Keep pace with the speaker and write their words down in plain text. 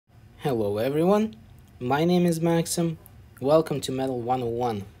Hello everyone, my name is Maxim. Welcome to Metal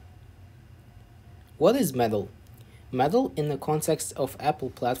 101. What is metal? Metal in the context of Apple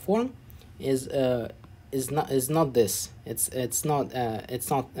platform is not this. It's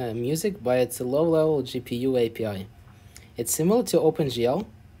not music, but it's a low-level GPU API. It's similar to OpenGL,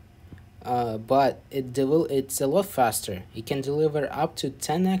 but it's a lot faster. It can deliver up to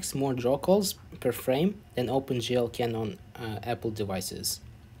 10x more draw calls per frame than OpenGL can on Apple devices.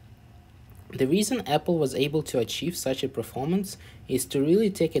 The reason Apple was able to achieve such a performance is to really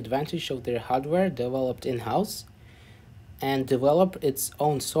take advantage of their hardware developed in-house and develop its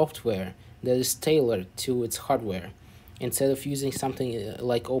own software that is tailored to its hardware, instead of using something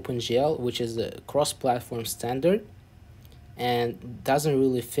like OpenGL, which is a cross-platform standard and doesn't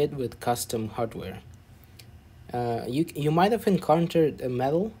really fit with custom hardware. You might have encountered a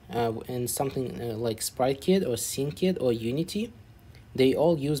metal in something like SpriteKit or SceneKit or Unity. They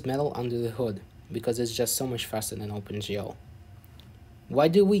all use metal under the hood because it's just so much faster than OpenGL. Why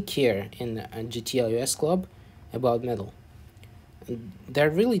do we care in iOS Club about metal? There are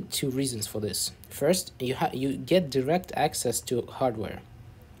really two reasons for this. First, you get direct access to hardware.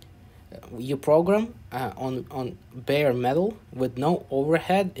 You program on bare metal with no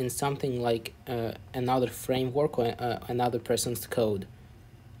overhead in something like another framework or another person's code.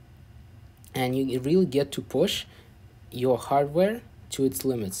 And you really get to push your hardware to its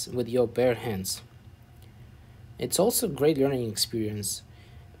limits with your bare hands. It's also a great learning experience.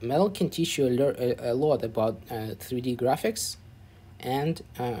 Metal can teach you a lot about 3D graphics, and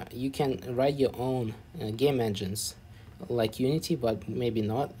you can write your own game engines like Unity, but maybe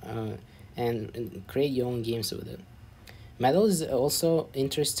not, and create your own games with it. Metal is also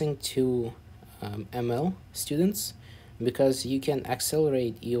interesting to ML students because you can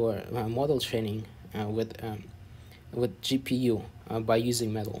accelerate your model training with GPU by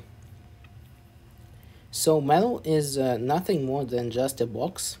using metal. So metal is nothing more than just a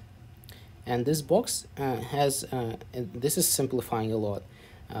box, and this box this is simplifying a lot,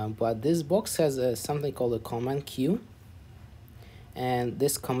 but this box has something called a command queue, and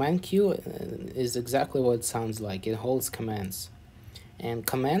this command queue is exactly what it sounds like. It holds commands, and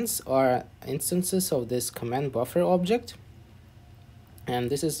commands are instances of this command buffer object, and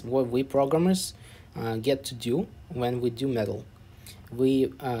this is what we programmers get to do when we do metal.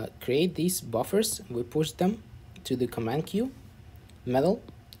 We create these buffers, we push them to the command queue. Metal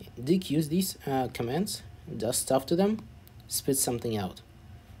dequeues these commands, does stuff to them, spits something out.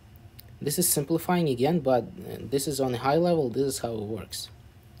 This is simplifying again, but this is on a high level. This is how it works.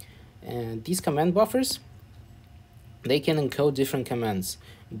 And these command buffers, they can encode different commands,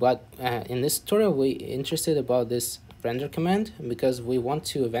 but in this tutorial we're interested about this render command because we want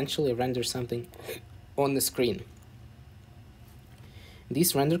to eventually render something on the screen.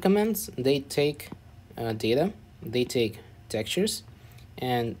 These render commands, they take data, they take textures,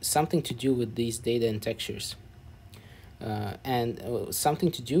 and something to do with these data and textures.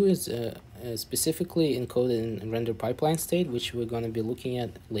 Something to do is specifically encoded in render pipeline state, which we're going to be looking at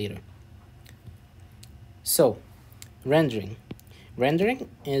later. So, rendering. Rendering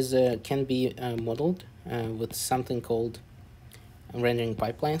is can be modeled with something called rendering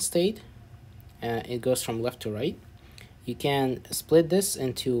pipeline state. It goes from left to right. You can split this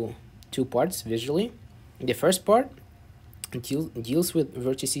into two parts visually. The first part deals with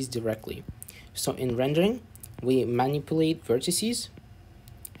vertices directly. So in rendering, we manipulate vertices,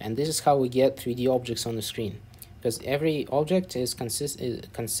 and this is how we get 3D objects on the screen. Because every object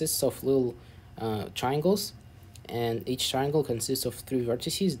consists of little triangles, and each triangle consists of 3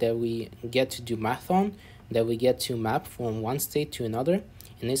 vertices that we get to do math on, that we get to map from one state to another.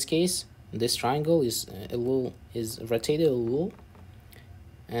 In this case, this triangle is rotated a little,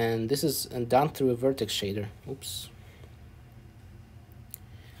 and this is done through a vertex shader. Oops.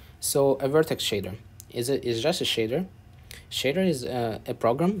 So a vertex shader is just a shader. Shader is a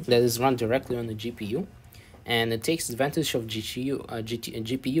program that is run directly on the GPU, and it takes advantage of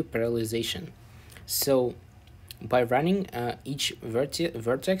GPU parallelization. So by running each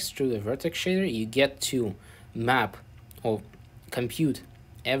vertex through the vertex shader, you get to map or compute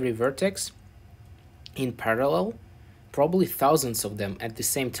every vertex in parallel, probably thousands of them at the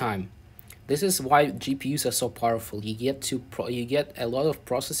same time. This is why GPUs are so powerful. You get a lot of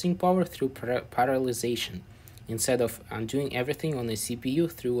processing power through parallelization, instead of doing everything on a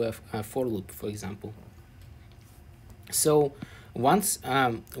CPU through a for loop, for example. So once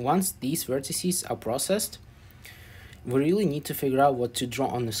these vertices are processed, we really need to figure out what to draw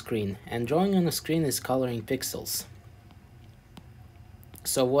on the screen, and drawing on the screen is coloring pixels.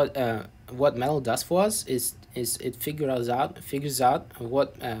 So what metal does for us is it figures out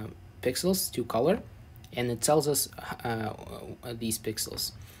what pixels to color, and it tells us these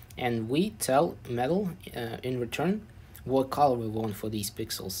pixels, and we tell Metal in return what color we want for these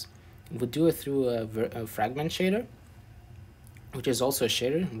pixels. We do it through a fragment shader, which is also a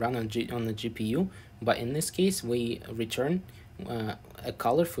shader run on the GPU, but in this case we return a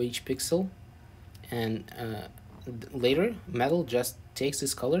color for each pixel, and later Metal just takes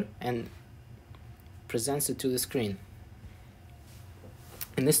this color and presents it to the screen.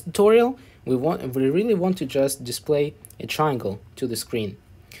 In this tutorial, we really want to just display a triangle to the screen.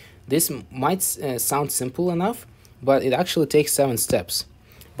 This might sound simple enough, but it actually takes 7 steps.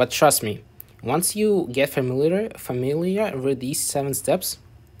 But trust me, once you get familiar with these 7 steps,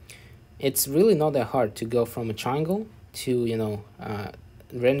 it's really not that hard to go from a triangle to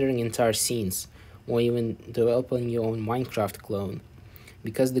rendering entire scenes, or even developing your own Minecraft clone,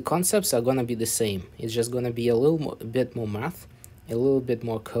 because the concepts are gonna be the same. It's just gonna be a bit more math, a little bit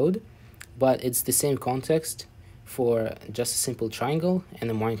more code, but it's the same context for just a simple triangle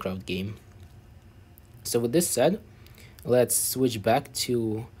and a Minecraft game. So with this said, let's switch back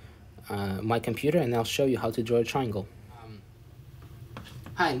to my computer and I'll show you how to draw a triangle.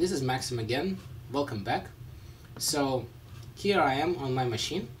 Hi, this is Maxim again. Welcome back. So here I am on my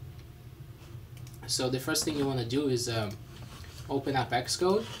machine. So the first thing you want to do is open up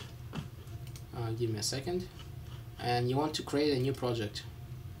Xcode. Give me a second. And you want to create a new project.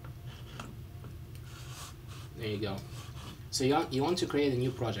 There you go. So you want to create a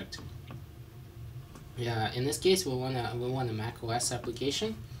new project. Yeah, in this case we want a Mac OS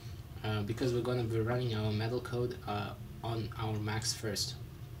application because we're gonna be running our Metal code on our Macs first.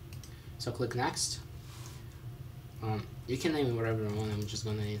 So click next. You can name it whatever you want. I'm just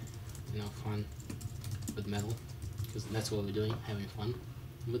gonna name, fun with Metal, because that's what we're doing, having fun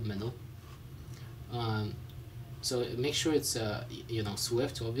with Metal. So make sure it's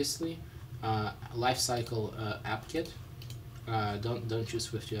Swift, obviously. Lifecycle AppKit. Don't choose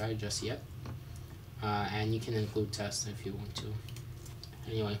Swift UI just yet. And you can include tests if you want to.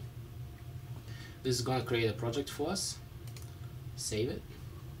 Anyway, this is gonna create a project for us. Save it.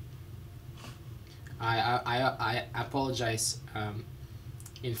 I apologize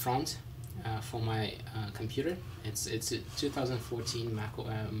in front for my computer. It's a 2014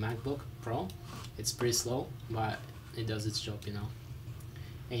 MacBook Pro. It's pretty slow, but it does its job,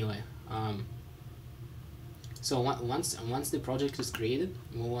 Anyway, so once the project is created,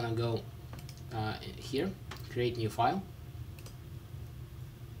 we want to go here, create new file.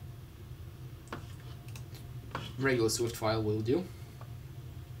 Regular Swift file will do.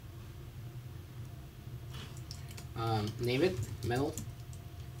 Name it Metal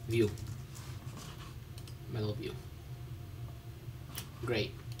View. Metal View.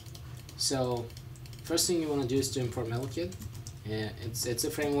 Great. So first thing you want to do is to import MetalKit. It's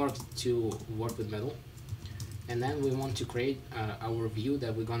a framework to work with Metal, and then we want to create our view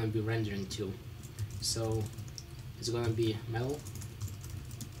that we're gonna be rendering to. So it's gonna be Metal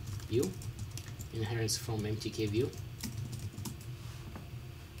View, inherits from MTK View.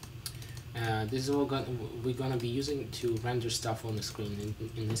 This is what we're gonna be using to render stuff on the screen.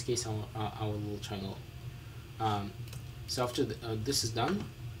 In this case, our little triangle. So after this is done,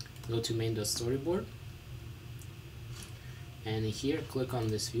 go to main.storyboard, and here click on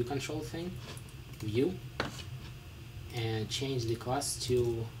this view control thing, view, and change the class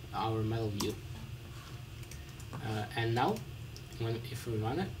to our Metal View. And now, if we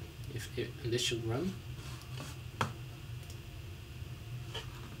run it, if this should run.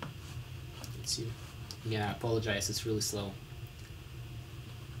 Let's see. Yeah, I apologize, it's really slow.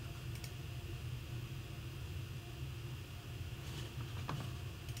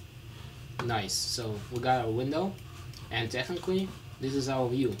 Nice. So we got our window, and technically this is our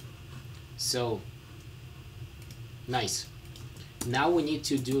view. So nice. Now we need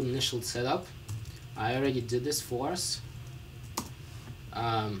to do initial setup. I already did this for us.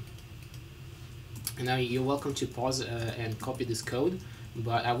 Now you're welcome to pause and copy this code,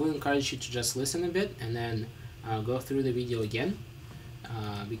 but I will encourage you to just listen a bit and then go through the video again,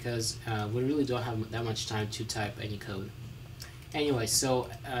 because we really don't have that much time to type any code. Anyway, so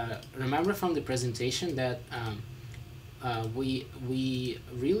remember from the presentation that we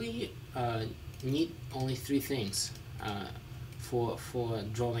really need only 3 things for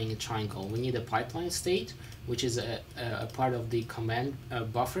drawing a triangle. We need a pipeline state, which is a part of the command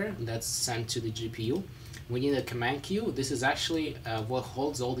buffer that's sent to the GPU. We need a command queue. This is actually what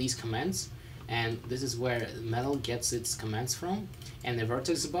holds all these commands, and this is where Metal gets its commands from. And the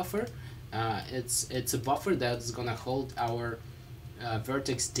vertex buffer, it's a buffer that's gonna hold our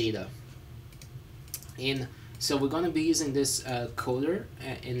vertex data. In So we're going to be using this coder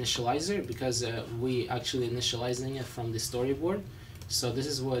initializer because we actually initializing it from the storyboard. So this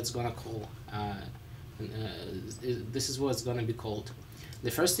is what it's going to call. This is what it's going to be called.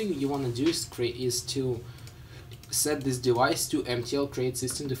 The first thing you want to do is to set this device to MTL create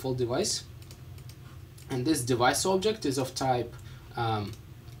system default device, and this device object is of type MTL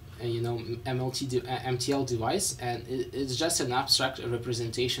device, and it's just an abstract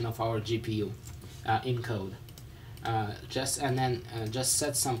representation of our GPU in code. Just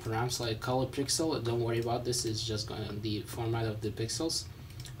set some params like color pixel. Don't worry about this, it's just going to the format of the pixels.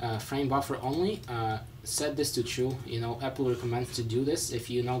 Frame buffer only, set this to true. Apple recommends to do this if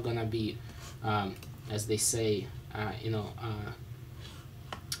you're not gonna be as they say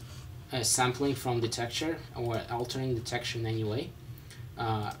sampling from the texture or altering the texture in any way.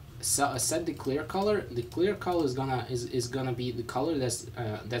 Set the clear color. The clear color is gonna be the color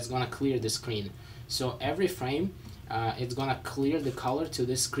that's gonna clear the screen. So every frame it's gonna clear the color to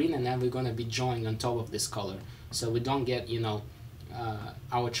this screen, and then we're gonna be drawing on top of this color, so we don't get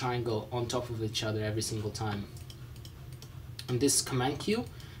our triangle on top of each other every single time. And this command queue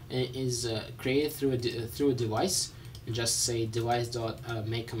is created through a device. And just say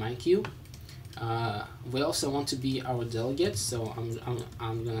device.make command queue. We also want to be our delegate, so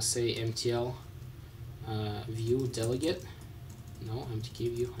I'm gonna say mtl view delegate. No,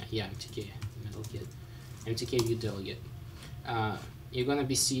 mtk view. Yeah, mtk delegate. mtk view delegate. You're gonna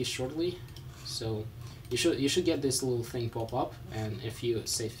be see shortly, so you should get this little thing pop up, and if you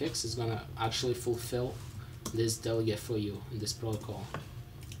say fix, it's gonna actually fulfill this delegate for you in this protocol.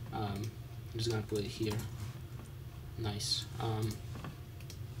 I'm just gonna put it here. Nice.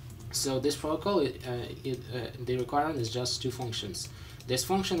 So this protocol, the requirement is just two functions. This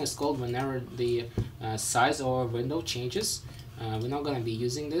function is called whenever the size of our window changes. We're not going to be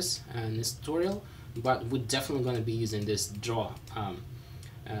using this in this tutorial, but we're definitely going to be using this draw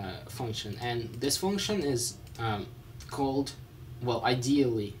function. And this function is called, well,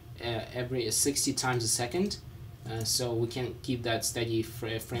 ideally every 60 times a second, so we can keep that steady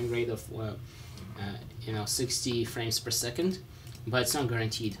frame rate of 60 frames per second, but it's not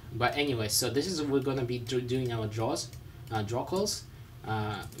guaranteed. But anyway, so this is we're gonna be doing our draw calls,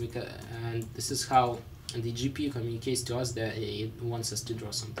 and this is how the GPU communicates to us that it wants us to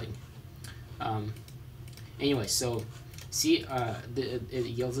draw something. Anyway, so see, it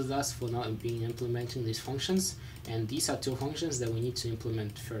yields us for not being implementing these functions, and these are two functions that we need to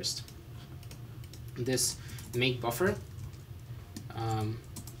implement first. This make buffer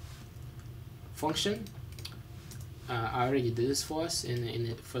function, I already did this for us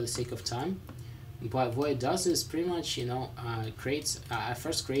for the sake of time, but what it does is pretty much creates I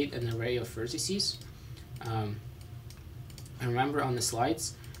first create an array of vertices. Remember on the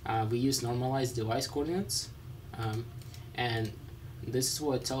slides we use normalized device coordinates, and this is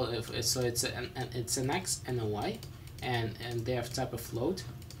what it tells. So it's an x and a y, and they have type of float.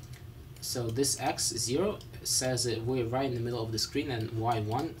 So this x0 says that we're right in the middle of the screen, and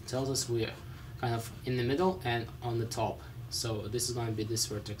y1 tells us we're kind of in the middle and on the top. So this is going to be this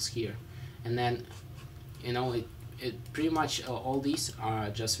vertex here, and then it pretty much all these are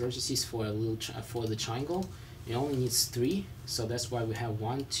just vertices for a little for the triangle. It only needs 3, so that's why we have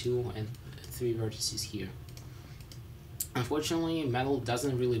 1, 2, and 3 vertices here. Unfortunately, Metal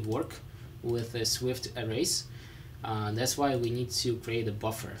doesn't really work with Swift arrays. That's why we need to create a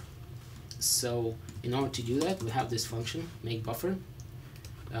buffer. So in order to do that, we have this function make buffer.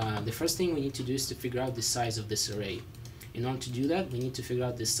 The first thing we need to do is to figure out the size of this array. In order to do that, we need to figure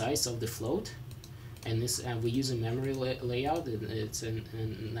out the size of the float, and this we use a memory layout. It's a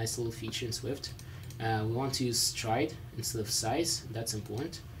nice little feature in Swift. We want to use stride instead of size. That's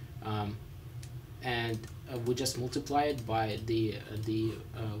important, and we just multiply it by the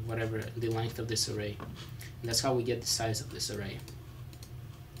whatever the length of this array. And that's how we get the size of this array.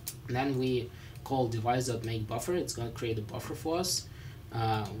 And then we call device.makeBuffer. It's going to create a buffer for us.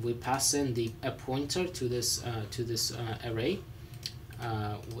 We pass in a pointer to this array.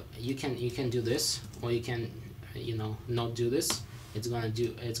 You can do this, or you can not do this. It's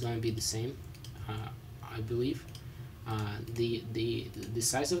gonna be the same, I believe. The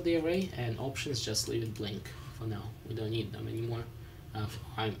size of the array and options, just leave it blank for now. We don't need them anymore.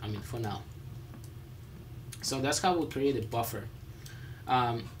 I mean for now. So that's how we create a buffer.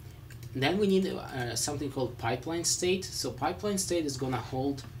 Then we need something called pipeline state. So pipeline state is gonna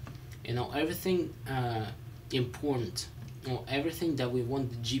hold, everything important, everything that we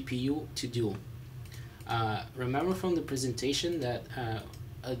want the GPU to do. Remember from the presentation that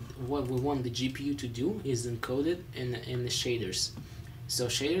what we want the GPU to do is encoded in the shaders. So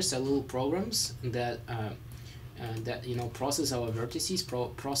shaders are little programs that that process our vertices,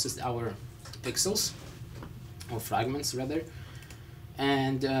 process our pixels or fragments rather,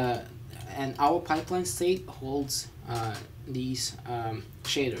 and our pipeline state holds these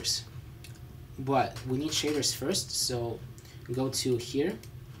shaders. But we need shaders first, so go to here,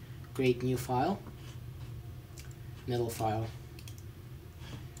 create new file, middle file.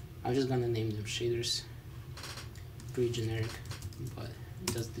 I'm just gonna name them shaders, pretty generic, but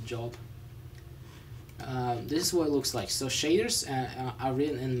it does the job. This is what it looks like. So shaders are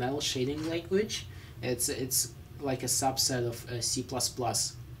written in metal shading language. It's like a subset of C++.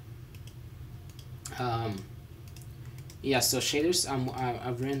 Yeah, so shaders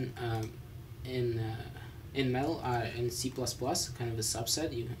are written in metal, in C++, kind of a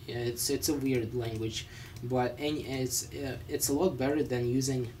subset. It's a weird language, but it's a lot better than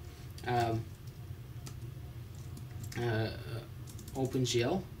using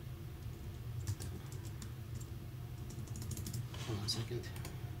OpenGL. Hold on a second.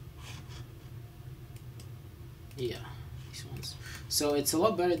 Yeah, these ones. So it's a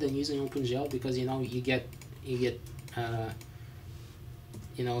lot better than using OpenGL because you get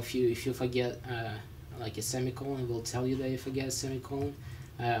if you forget like a semicolon, it will tell you that you forget a semicolon.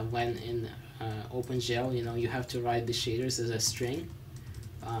 When in OpenGL, you have to write the shaders as a string,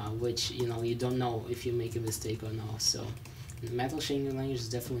 which you don't know if you make a mistake or not. So metal shading language is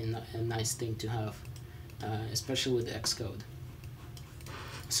definitely a nice thing to have, especially with Xcode.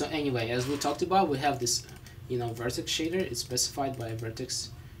 So anyway, as we talked about, we have this vertex shader. It's specified by a vertex,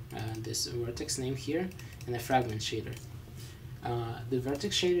 this vertex name here, and a fragment shader. The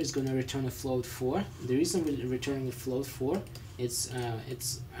vertex shader is going to return a float 4. The reason we're returning a float 4 is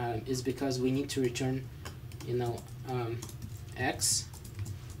because we need to return x,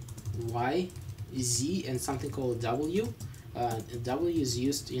 y, z, and something called w. W is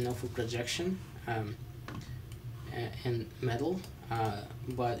used for projection and metal,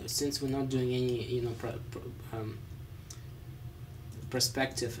 but since we're not doing any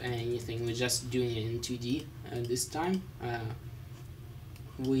perspective and anything, we're just doing it in 2D this time.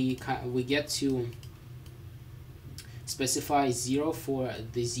 We get to specify 0 for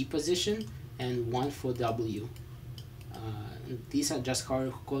the z position and 1 for w. These are just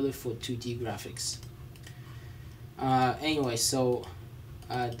hard-coded for 2D graphics. Anyway, so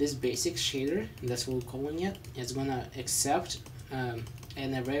this basic shader, that's what we're calling it, is gonna accept an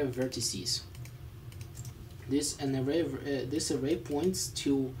array of vertices. This array points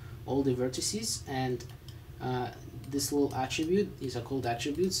to all the vertices, and this little attribute, these are called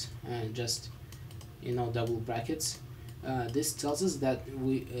attributes, and just double brackets. This tells us that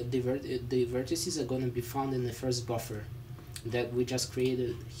the vertices are going to be found in the first buffer that we just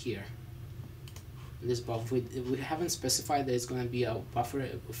created here. This buffer, we haven't specified that it's going to be a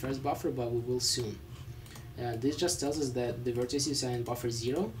first buffer, but we will soon. This just tells us that the vertices are in buffer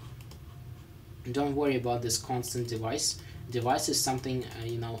 0. Don't worry about this constant device. Device is something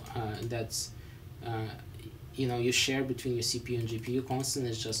that's you share between your CPU and GPU. Constant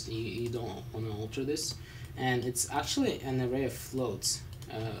is just you don't want to alter this, and it's actually an array of floats,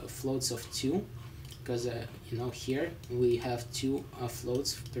 floats of 2, because here we have 2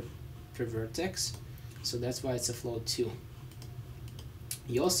 floats per vertex, so that's why it's a float 2.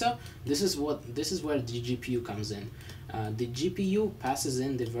 This is where the GPU comes in. The GPU passes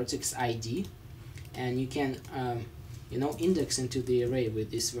in the vertex ID, and you can index into the array with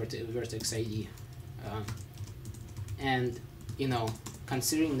this vertex ID. And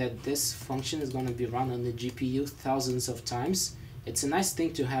considering that this function is going to be run on the GPU thousands of times, it's a nice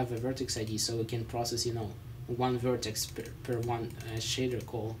thing to have a vertex ID, so we can process one vertex per one shader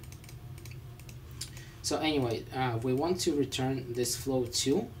call. So anyway, we want to return this float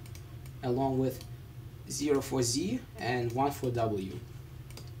 2 along with 0 for z and 1 for w.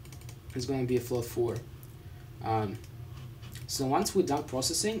 It's going to be a float 4. So once we're done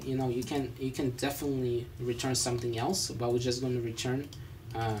processing, you can definitely return something else, but we're just going to return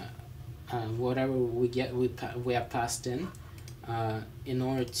whatever we have passed in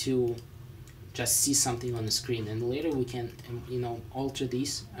order to just see something on the screen. And later we can alter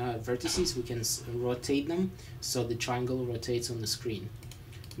these vertices. We can rotate them so the triangle rotates on the screen.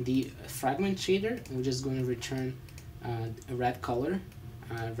 The fragment shader, we're just going to return a red color.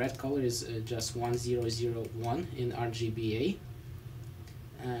 Red color is just 1001 in RGBA.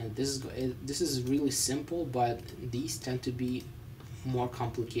 This is really simple, but these tend to be more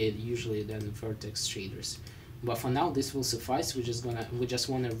complicated usually than vertex shaders. But for now, this will suffice. We just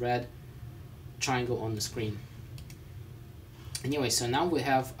want a red triangle on the screen. Anyway, so now we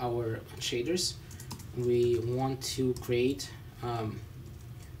have our shaders. We want to create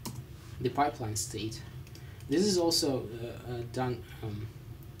the pipeline state. This is also done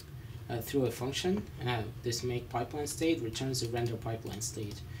through a function. This make pipeline state returns a render pipeline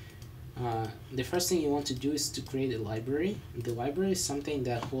state. The first thing you want to do is to create a library. The library is something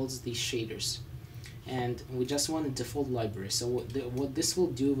that holds these shaders, and we just want a default library. So what this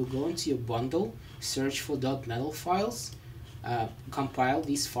will do, will go into your bundle, search for .metal files, compile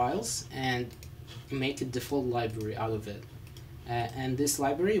these files, and make a default library out of it. And this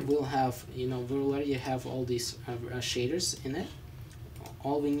library will have, we'll already have all these shaders in it.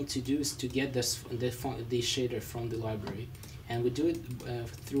 All we need to do is to get the shader from the library, and we do it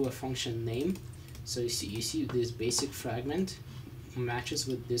through a function name. So you see this basic fragment matches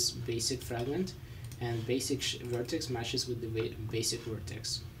with this basic fragment, and basic vertex matches with the basic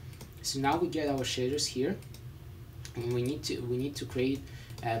vertex. So now we get our shaders here, and we need to create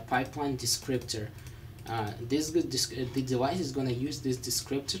a pipeline descriptor. The device is going to use this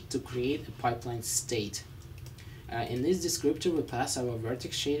descriptor to create a pipeline state. In this descriptor, we pass our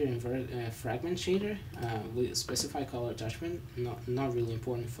vertex shader and fragment shader. We specify color attachment, not really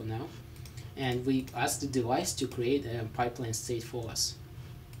important for now. And we ask the device to create a pipeline state for us,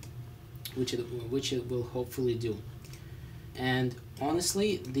 which it will hopefully do. And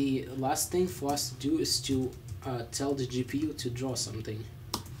honestly, the last thing for us to do is to tell the GPU to draw something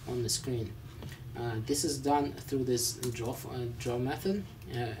on the screen. This is done through this draw method,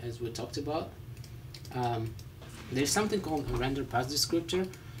 as we talked about. There's something called a render path descriptor,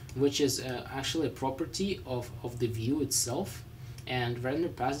 which is actually a property of the view itself. And render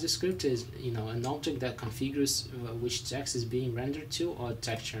path descriptor is an object that configures which text is being rendered to, or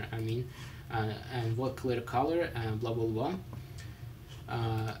texture I mean, and what clear color and blah blah blah.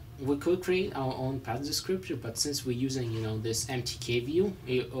 We could create our own path descriptor, but since we're using this MTK view,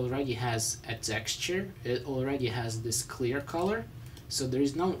 it already has a texture, it already has this clear color, so there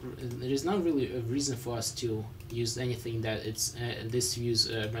is not really a reason for us to use anything that it's this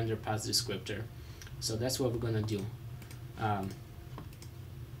view's render path descriptor. So that's what we're gonna do.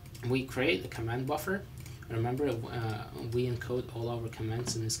 We create a command buffer. Remember, we encode all our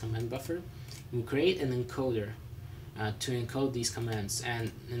commands in this command buffer. We create an encoder to encode these commands,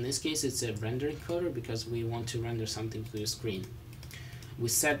 and in this case it's a render encoder because we want to render something to the screen. We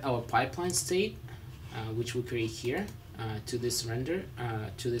set our pipeline state, which we create here, to this render,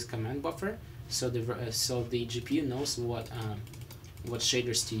 to this command buffer, so the GPU knows what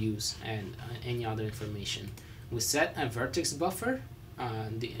shaders to use and any other information. We set a vertex buffer,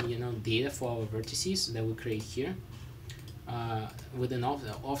 data for our vertices that we create here, with an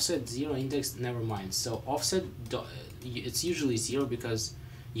offset 0, index never mind. So offset, it's usually 0 because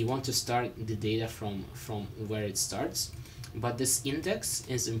you want to start the data from where it starts, but this index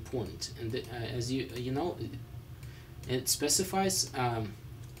is important, and as you know, it specifies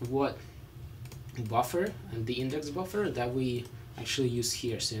what buffer and the index buffer that we actually use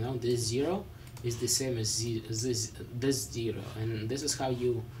here. So this 0 is the same as this 0, and this is how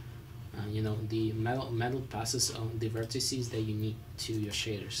you the metal passes on the vertices that you need to your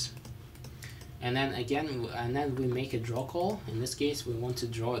shaders. And then again, we make a draw call. In this case, we want to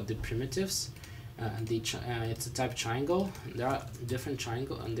draw the primitives. It's a type triangle. There are different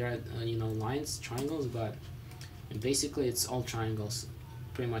triangle, and there are lines, triangles, but basically it's all triangles,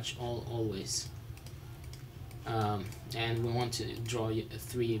 pretty much always. And we want to draw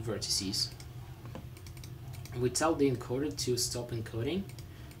 3 vertices. We tell the encoder to stop encoding.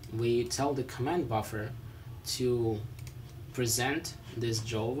 We tell the command buffer to present this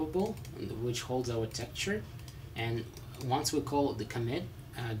drawable, which holds our texture, and once we call the commit,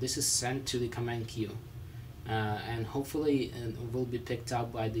 this is sent to the command queue, and hopefully it will be picked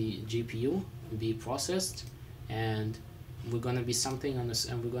up by the GPU, be processed, and we're gonna be something on this,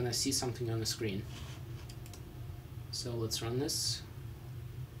 and we're gonna see something on the screen. So let's run this.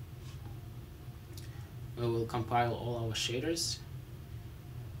 We will compile all our shaders,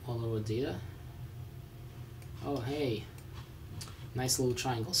 all our data. Oh hey, nice little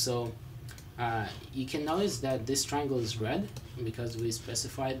triangle. So you can notice that this triangle is red because we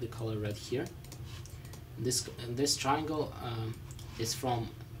specified the color red here. This triangle is from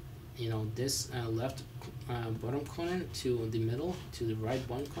this left bottom corner to the middle to the right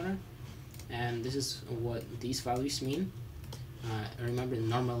bottom corner, and this is what these values mean. Remember,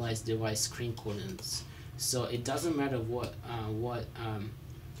 normalized device screen coordinates. So it doesn't matter what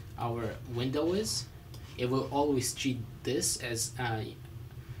our window is, it will always treat this as -1,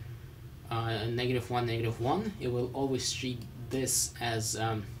 -1. It will always treat this as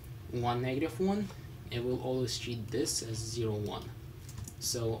 1, -1. It will always treat this as 0, 1.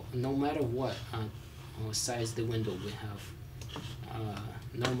 So no matter what size the window we have,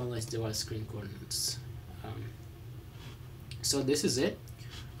 normalized device screen coordinates Um, so this is it.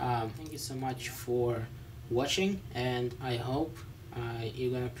 Thank you so much for watching, and I hope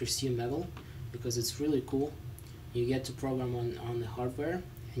you're gonna pursue Metal because it's really cool. You get to program on the hardware,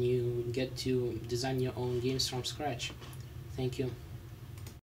 and you get to design your own games from scratch. Thank you.